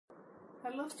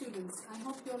Hello students, I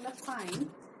hope you all are fine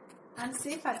and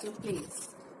safe at your place.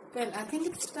 Well, I think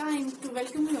it's time to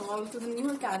welcome you all to the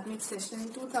new academic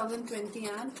session 2020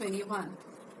 and 21.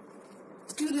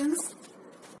 Students,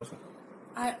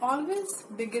 I always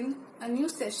begin a new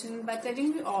session by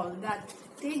telling you all that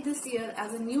take this year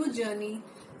as a new journey,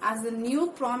 as a new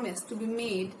promise to be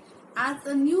made, as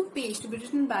a new page to be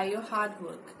written by your hard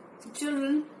work. So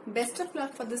children, best of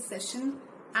luck for this session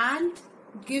and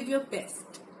give your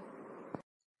best.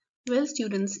 Well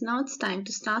students, now it's time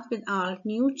to start with our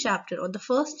new chapter or the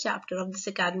first chapter of this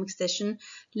academic session,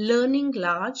 Learning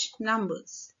Large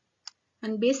Numbers.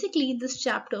 And basically this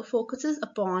chapter focuses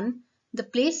upon the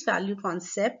place value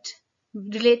concept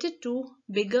related to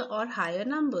bigger or higher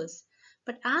numbers.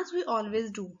 But as we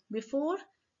always do, before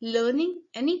learning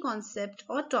any concept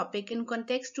or topic in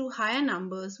context to higher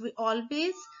numbers, we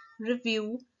always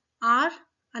review our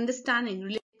understanding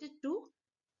related to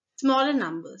smaller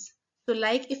numbers. So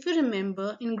like if you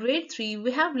remember in grade 3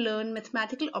 we have learned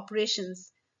mathematical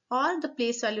operations or the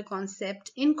place value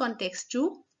concept in context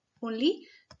to only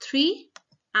 3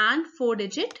 and 4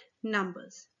 digit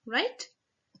numbers, right?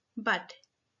 But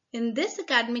in this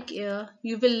academic year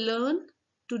you will learn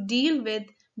to deal with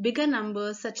bigger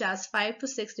numbers such as 5 to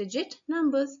 6 digit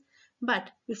numbers. But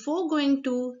before going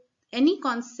to any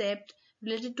concept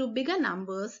related to bigger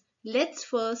numbers, let's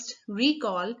first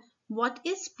recall what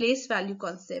is place value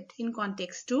concept in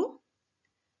context to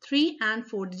 3 and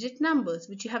 4 digit numbers,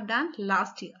 which you have done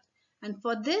last year. And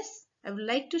for this, I would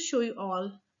like to show you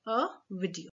all a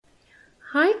video.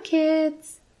 Hi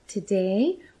kids!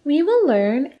 Today we will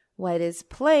learn what is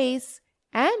place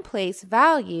and place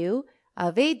value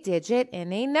of a digit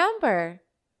in a number.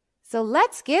 So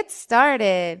let's get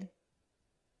started.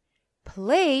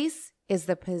 Place is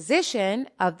the position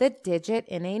of the digit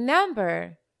in a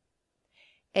number.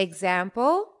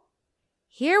 Example,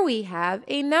 here we have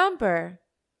a number.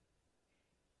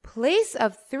 Place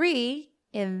of 3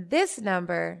 in this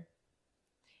number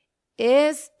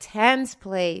is tens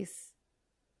place.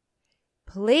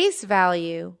 Place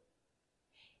value.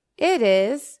 It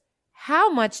is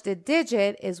how much the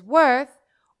digit is worth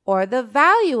or the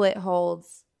value it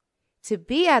holds to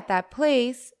be at that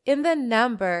place in the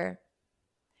number.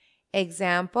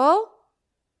 Example,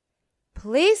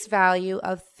 place value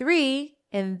of 3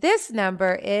 in this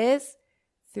number is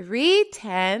 3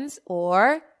 tens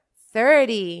or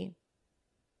 30.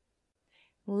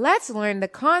 Let's learn the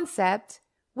concept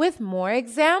with more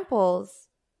examples.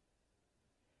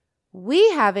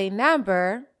 We have a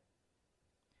number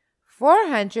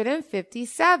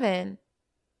 457.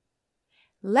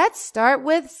 Let's start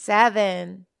with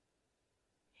 7.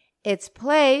 Its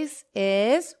place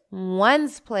is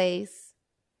ones place,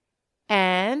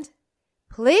 and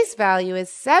place value is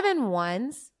 7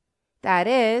 ones, that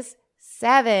is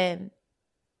 7.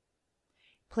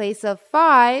 Place of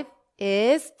 5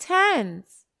 is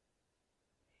tens.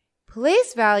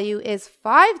 Place value is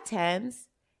 5 tens,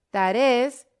 that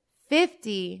is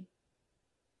 50.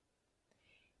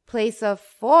 Place of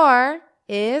 4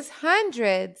 is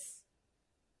hundreds.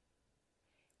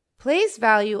 Place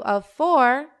value of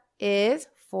 4 is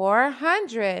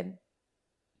 400.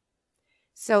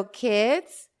 So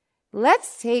kids,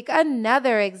 let's take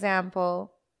another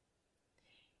example.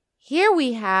 Here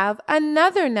we have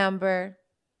another number.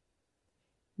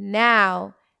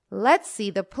 Now, let's see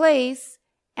the place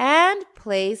and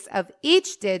place of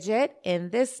each digit in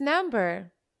this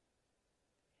number.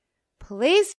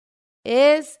 Place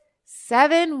is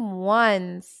 7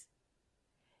 ones,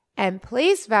 and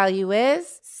place value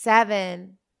is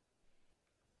 7.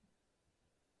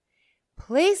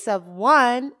 Place of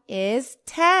 1 is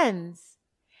tens,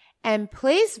 and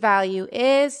place value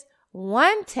is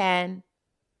 110,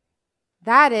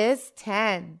 that is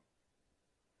 10.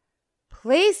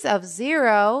 Place of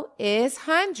 0 is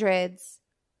hundreds,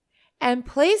 and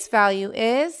place value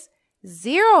is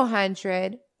 0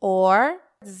 or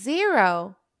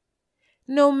 0.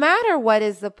 No matter what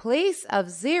is the place of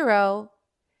 0,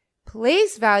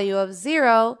 place value of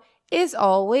 0 is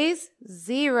always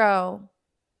 0.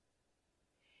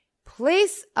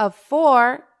 Place of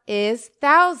 4 is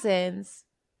thousands,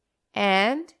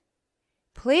 and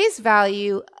place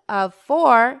value of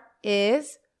 4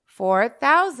 is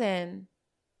 4,000.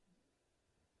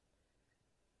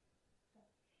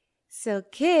 So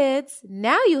kids,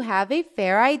 now you have a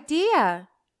fair idea.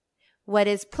 What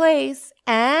is place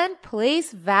and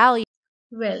place value?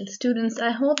 Well students,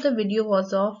 I hope the video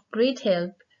was of great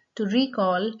help to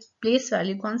recall place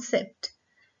value concept.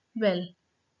 Well,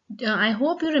 I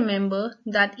hope you remember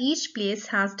that each place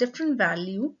has different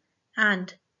value,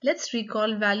 and let's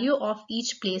recall value of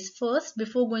each place first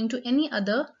before going to any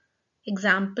other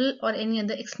example or any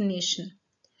other explanation?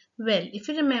 Well, if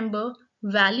you remember,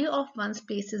 value of ones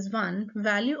place is 1,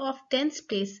 value of tens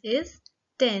place is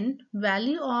 10,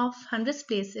 value of hundreds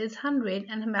place is 100,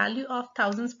 and value of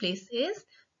thousands place is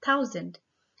 1000.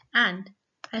 And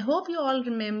I hope you all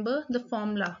remember the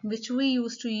formula which we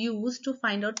used to use to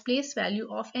find out place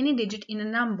value of any digit in a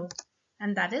number,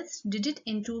 and that is digit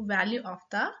into value of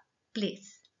the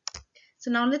place.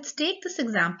 So now let's take this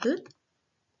example.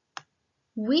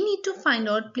 We need to find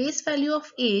out place value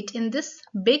of 8 in this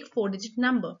big 4-digit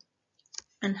number.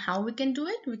 And how we can do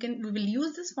it? We will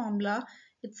use this formula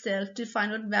itself to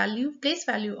find out place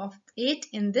value of 8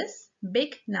 in this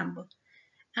big number.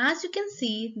 As you can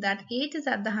see that 8 is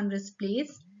at the hundreds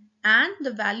place and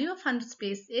the value of hundreds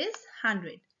place is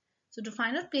 100. So to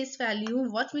find out place value,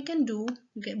 what we can do,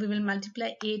 we will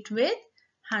multiply 8 with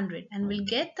 100 and we'll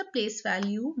get the place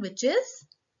value, which is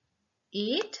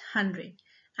 800.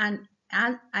 And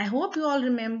I hope you all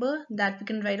remember that we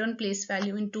can write on place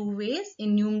value in 2 ways,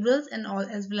 in numerals and all,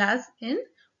 as well as in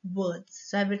words.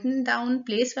 So I've written down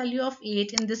place value of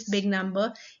 8 in this big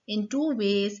number in 2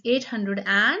 ways, 800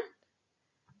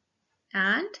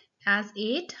 and as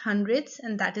 8 hundreds,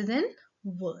 and that is in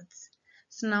words.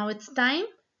 So now it's time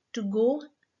to go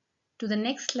to the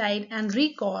next slide and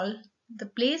recall the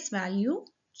place value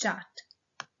chart.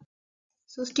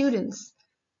 So students,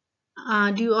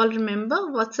 do you all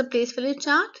remember what's a place value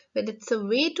chart? Well, it's a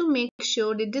way to make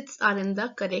sure digits are in the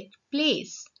correct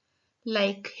place.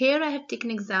 Like here I have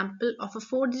taken example of a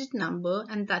 4-digit number,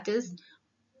 and that is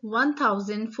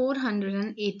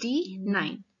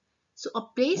 1489. So a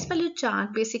place value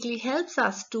chart basically helps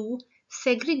us to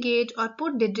segregate or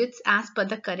put digits as per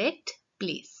the correct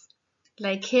place.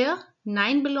 Like here,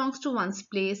 9 belongs to ones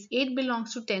place, 8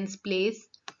 belongs to tens place,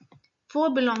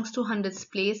 4 belongs to hundreds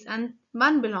place, and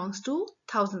 1 belongs to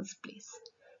thousands place,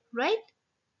 right?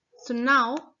 So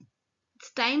now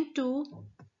it's time to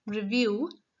review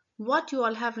what you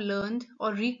all have learned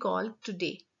or recalled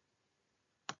today.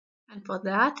 And for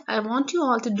that, I want you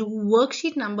all to do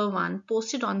worksheet number 1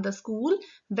 posted on the school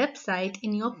website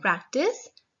in your practice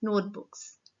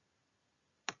notebooks.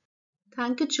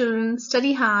 Thank you children,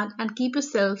 study hard and keep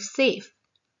yourself safe.